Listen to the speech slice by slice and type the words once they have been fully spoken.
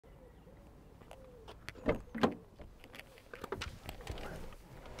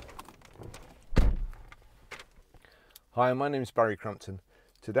Hi, my name is Barry Crampton.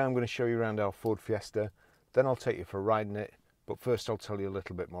 Today I'm going to show you around our Ford Fiesta, then I'll take you for a ride in it, but first I'll tell you a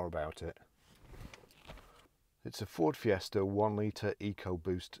little bit more about it. It's a Ford Fiesta 1 litre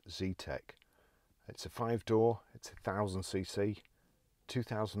EcoBoost Zetec. It's a 5-door, it's 1000cc,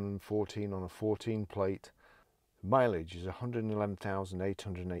 2014 on a 14 plate. Mileage is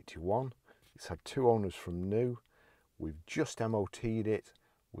 111,881. It's had 2 owners from new. We've just MOT'd it.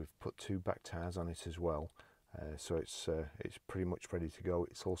 We've put 2 back tyres on it as well. So it's pretty much ready to go.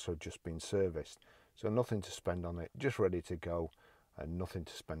 It's also just been serviced, so nothing to spend on it, just ready to go, and nothing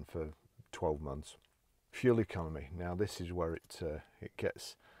to spend for 12 months. Fuel economy, now this is where it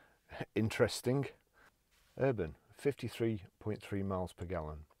gets interesting. Urban, 53.3 miles per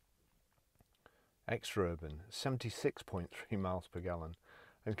gallon. Extra urban, 76.3 miles per gallon,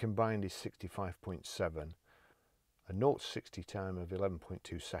 and combined is 65.7. A 0 to 60 time of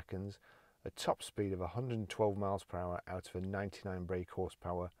 11.2 seconds. A top speed of 112 miles per hour out of a 99 brake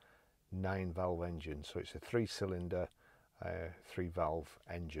horsepower 9-valve engine. So it's a 3-cylinder, 3-valve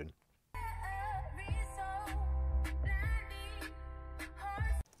engine.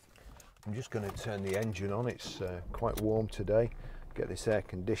 I'm just going to turn the engine on. It's quite warm today. Get this air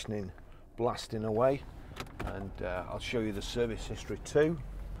conditioning blasting away, and I'll show you the service history too.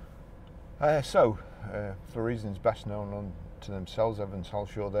 For reasons best known to themselves, Evans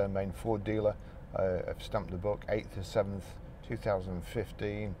Halshaw, their main Ford dealer, have stamped the book 8th of 7th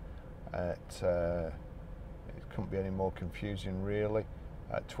 2015 at it couldn't be any more confusing really,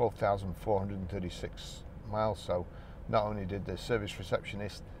 at 12,436 miles. So not only did the service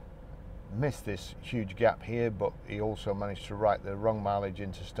receptionist miss this huge gap here, but he also managed to write the wrong mileage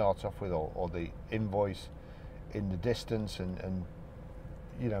in to start off with, or the invoice in the distance, and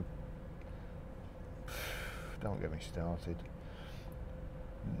you know, don't get me started.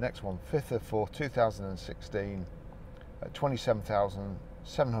 Next one, 5th of 4th 2016 at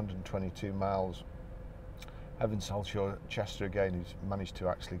 27,722 miles. Evans Halshaw Chester again, who's managed to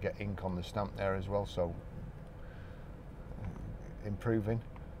actually get ink on the stamp there as well, so improving.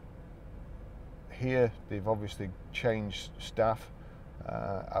 Here they've obviously changed staff.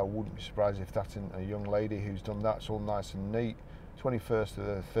 I wouldn't be surprised if that's a young lady who's done that. It's all nice and neat. 21st of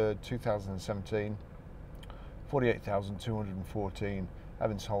the 3rd 2017, 48,214,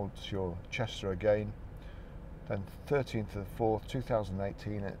 Evans Halshaw Chester again. Then 13th of the 4th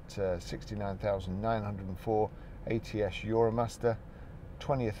 2018 at 69,904, ATS Euromaster.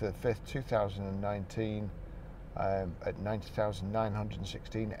 20th of the 5th 2019 at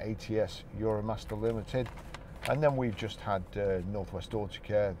 90,916, ATS Euromaster Limited. And then we've just had Northwest Auto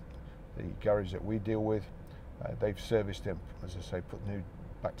Care, the garage that we deal with. They've serviced it, as I say, put new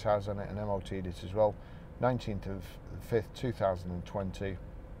back tyres on it and MOT'd it as well. 19th of the 5th 2020,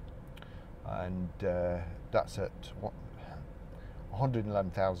 and that's at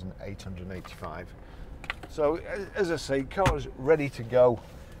 111,885. So as I say, car's ready to go.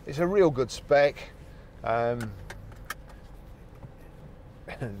 It's a real good spec.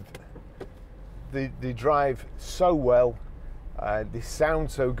 They drive so well. They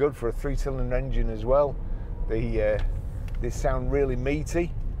sound so good for a 3-cylinder engine as well. They sound really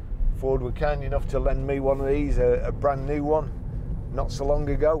meaty. Ford were kind enough to lend me one of these, a brand new one, not so long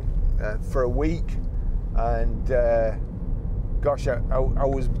ago, for a week, and gosh, I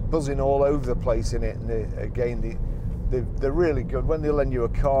was buzzing all over the place in it. And they're really good. When they lend you a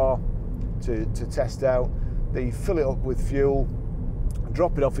car to test out, they fill it up with fuel,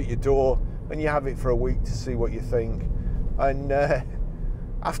 drop it off at your door, and you have it for a week to see what you think. And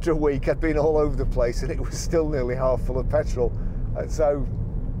after a week, I'd been all over the place, and it was still nearly half full of petrol. So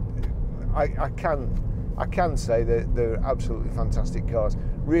I can say that they're absolutely fantastic cars.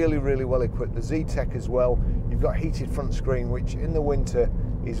 Really, really well equipped. The Zetec as well. You've got heated front screen, which in the winter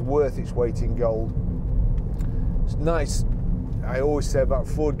is worth its weight in gold. It's nice. I always say about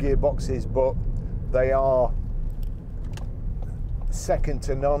Ford gearboxes, but they are second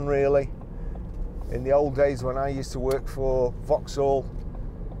to none really. In the old days when I used to work for Vauxhall,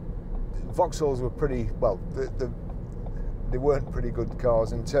 Vauxhalls were pretty, well, they weren't pretty good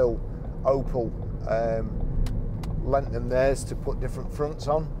cars until Opel lent them theirs to put different fronts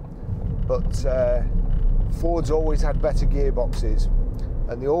on. But Ford's always had better gearboxes,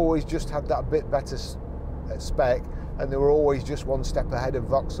 and they always just had that bit better spec, and they were always just one step ahead of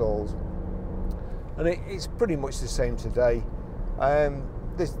Vauxhalls. And it's pretty much the same today.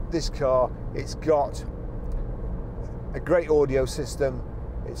 This car, it's got a great audio system.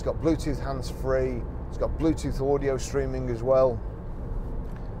 It's got Bluetooth hands-free. It's got Bluetooth audio streaming as well.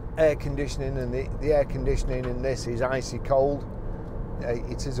 Air conditioning, and the air conditioning in this is icy cold.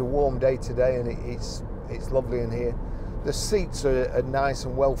 It is a warm day today, and it's lovely in here. The seats are nice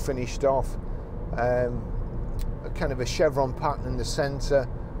and well finished off. A kind of a chevron pattern in the centre,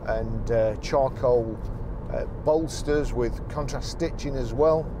 and charcoal bolsters with contrast stitching as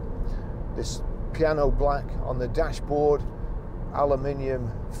well. This piano black on the dashboard,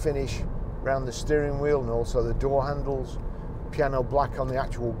 aluminium finish around the steering wheel and also the door handles, piano black on the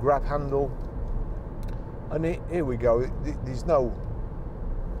actual grab handle. And here we go. There's no,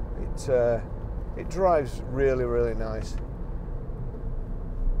 it drives really, really nice.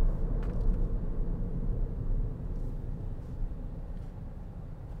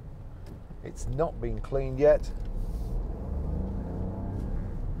 It's not been cleaned yet,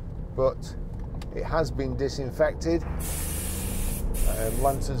 but it has been disinfected.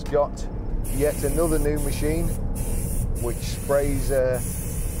 Lancer's got yet another new machine which sprays a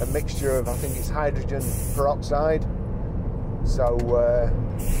mixture of, I think it's hydrogen peroxide. So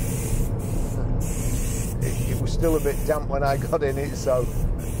it was still a bit damp when I got in it, so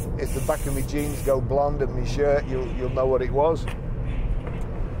if the back of my jeans go blonde and my shirt, you'll know what it was.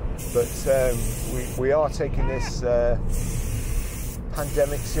 But we are taking this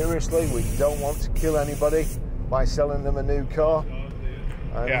pandemic seriously. We don't want to kill anybody by selling them a new car,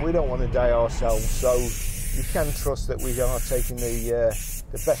 and we don't want to die ourselves. So you can trust that we are taking the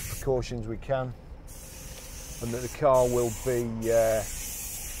best precautions we can, and that the car will be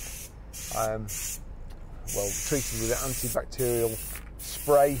well treated with an antibacterial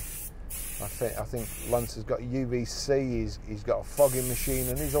spray. I think Lancer's got UVC, he's got a fogging machine,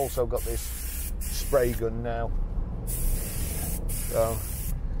 and he's also got this spray gun now. So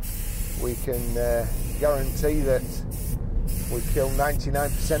we can guarantee that we kill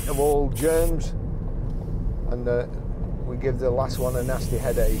 99% of all germs, and we give the last one a nasty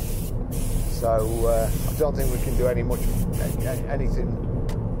headache. So I don't think we can do anything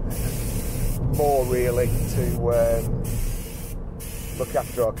more really to look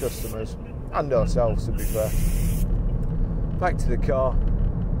after our customers and ourselves, to be fair. Back to the car.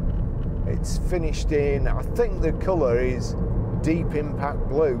 It's finished in, I think the colour is deep impact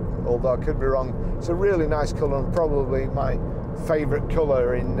blue, although I could be wrong. It's a really nice colour and probably my favourite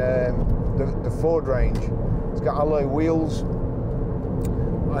colour in the Ford range. It's got alloy wheels.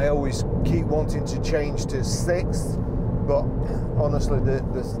 I always keep wanting to change to 6th, but honestly the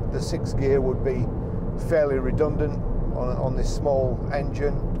 6th gear would be fairly redundant on this small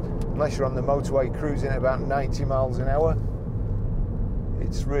engine, unless you're on the motorway cruising at about 90 miles an hour.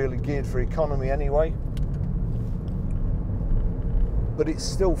 It's really geared for economy anyway, but it's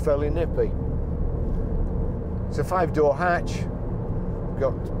still fairly nippy. It's a 5-door hatch,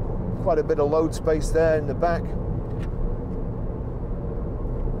 got quite a bit of load space there in the back.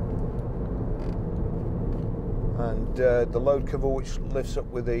 And the load cover which lifts up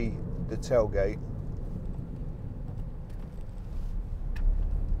with the tailgate.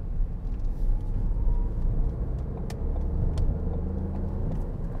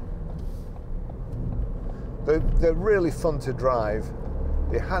 They're really fun to drive.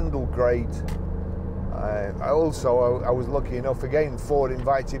 They handle great. I was lucky enough, again, Ford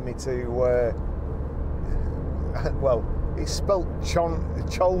invited me to, well, it's spelt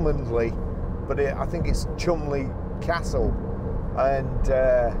Cholmondeley, but I think it's Cholmondeley Castle, and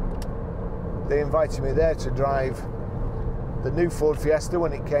they invited me there to drive the new Ford Fiesta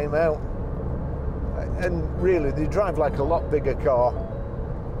when it came out. And really, they drive like a lot bigger car.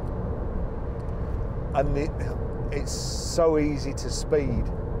 And it's so easy to speed,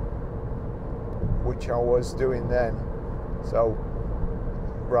 which I was doing then. So,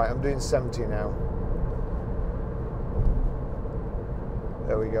 right, I'm doing 70 now.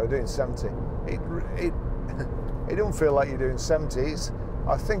 There we go, doing 70. It don't feel like you're doing 70.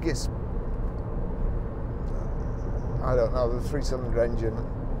 I think it's, I don't know, the 3-cylinder engine.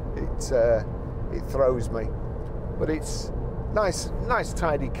 It throws me, but it's nice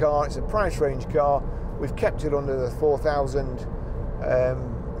tidy car. It's a price range car. We've kept it under the 4,000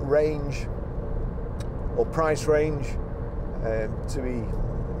 range or price range to be,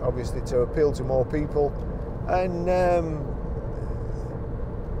 obviously, to appeal to more people. And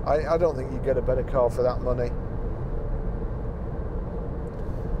I don't think you get a better car for that money.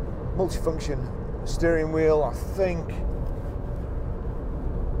 Multifunction steering wheel, I think.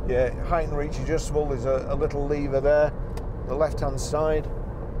 Yeah, height and reach adjustable. There's a little lever there, the left-hand side.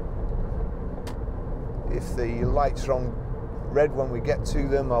 If the lights are on red when we get to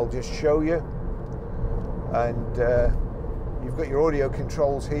them, I'll just show you. And you've got your audio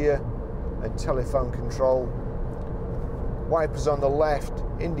controls here and telephone control. Wipers on the left,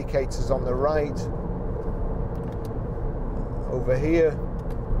 indicators on the right. Over here,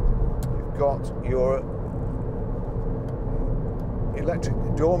 you've got your electric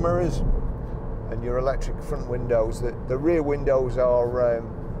door mirrors and your electric front windows. The rear windows are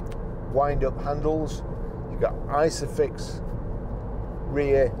wind-up handles. You've got Isofix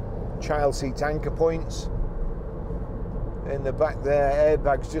rear child seat anchor points. In the back there,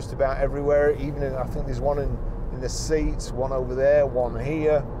 airbags just about everywhere. Even I think there's one in the seats, one over there, one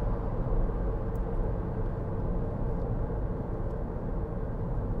here.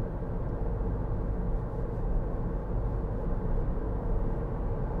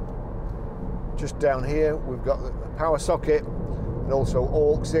 Just down here, we've got the power socket and also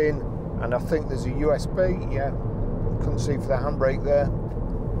aux in, and I think there's a USB. Yeah, couldn't see for the handbrake there.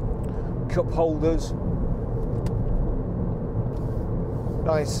 Cup holders.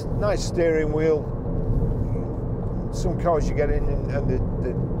 Nice steering wheel. Some cars you get in and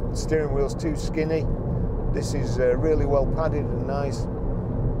the steering wheel's too skinny. This is really well padded and nice.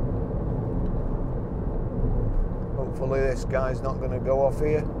 Hopefully this guy's not going to go off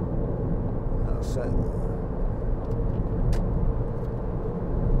here. That's it.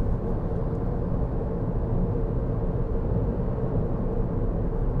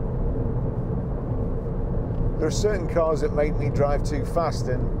 There are certain cars that make me drive too fast,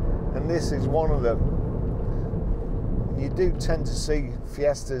 and this is one of them. You do tend to see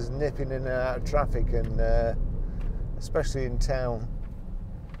Fiestas nipping in and out of traffic, and especially in town.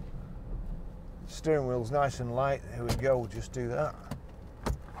 Steering wheel's nice and light. Here we go, we'll just do that.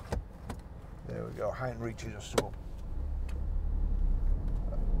 There we go, height and reach adjustable.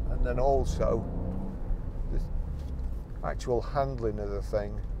 And then also the actual handling of the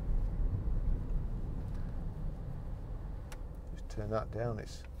thing. Just turn that down,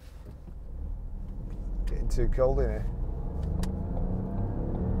 it's getting too cold in here.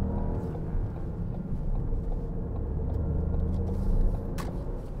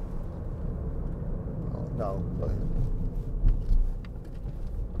 Oh no, but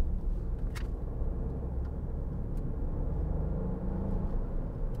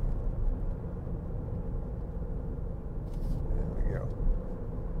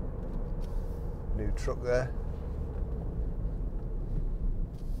new truck there.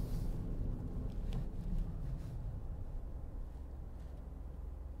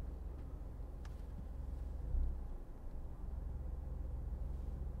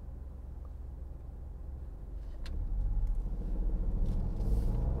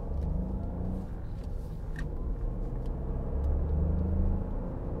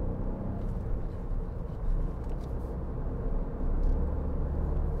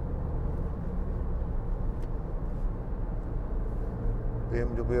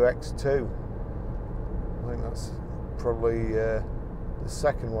 BMW X2. I think that's probably the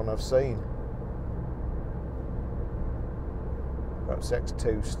second one I've seen. Perhaps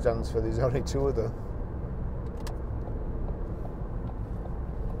X2 stands for there's only two of them.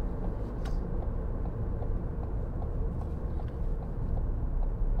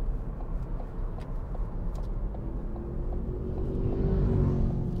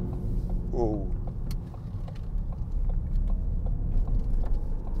 Whoa.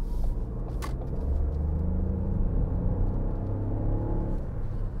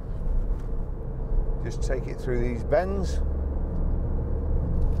 Just take it through these bends.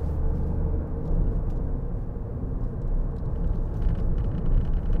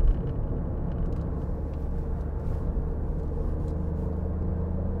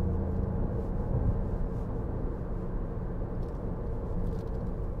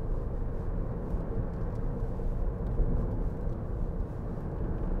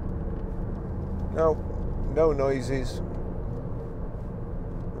 No noises,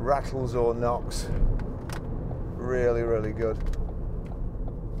 rattles or knocks. Really, really good.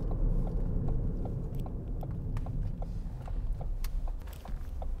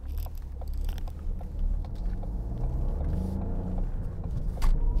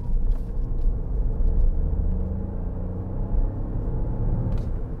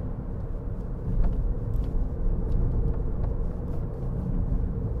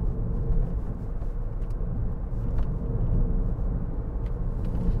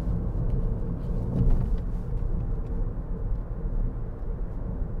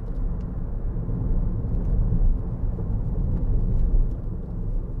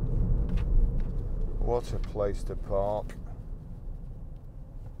 What a place to park.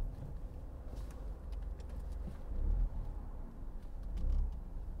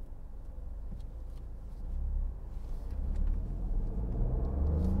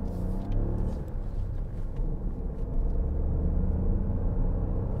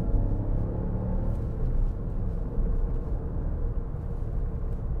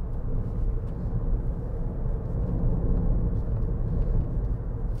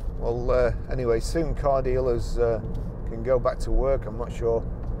 Well, anyway, soon car dealers can go back to work. I'm not sure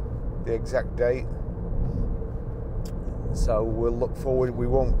the exact date, so we'll look forward. We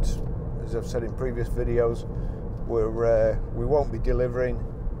won't, as I've said in previous videos, we won't be delivering.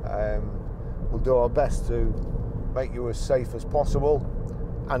 We'll do our best to make you as safe as possible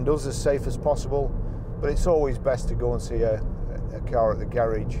and us as safe as possible, but it's always best to go and see a car at the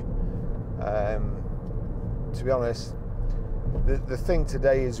garage. To be honest, the thing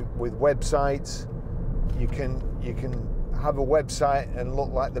today is with websites, you can have a website and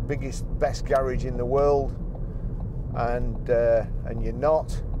look like the biggest, best garage in the world, and you're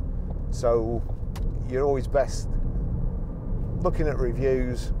not. So you're always best looking at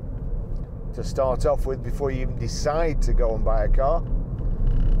reviews to start off with before you even decide to go and buy a car,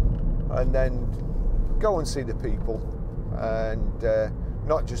 and then go and see the people, and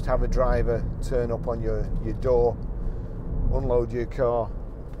not just have a driver turn up on your door, unload your car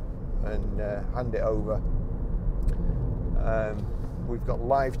and hand it over. We've got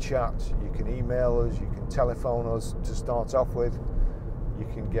live chat. You can email us, you can telephone us to start off with, you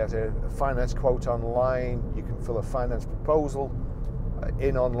can get a finance quote online, you can fill a finance proposal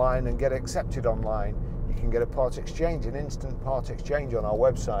in online and get accepted online. You can get a part exchange, an instant part exchange on our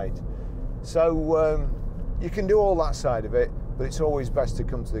website. So you can do all that side of it, but it's always best to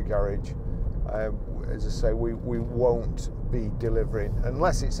come to the garage. As I say, we won't be delivering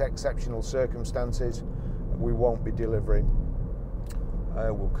unless it's exceptional circumstances. We won't be delivering.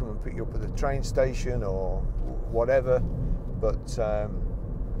 We'll come and pick you up at the train station or whatever, but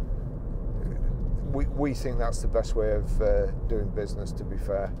we think that's the best way of doing business, to be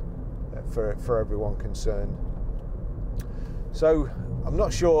fair, for everyone concerned. So I'm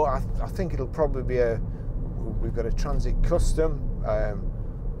not sure. I think it'll probably be we've got a Transit Custom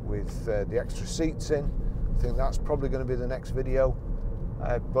with the extra seats in. I think that's probably going to be the next video,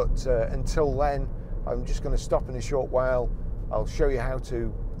 but until then, I'm just going to stop in a short while. I'll show you how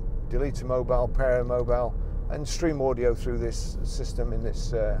to delete a mobile, pair a mobile, and stream audio through this system in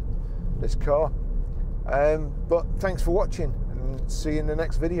this car. But thanks for watching, and see you in the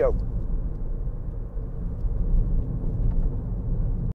next video.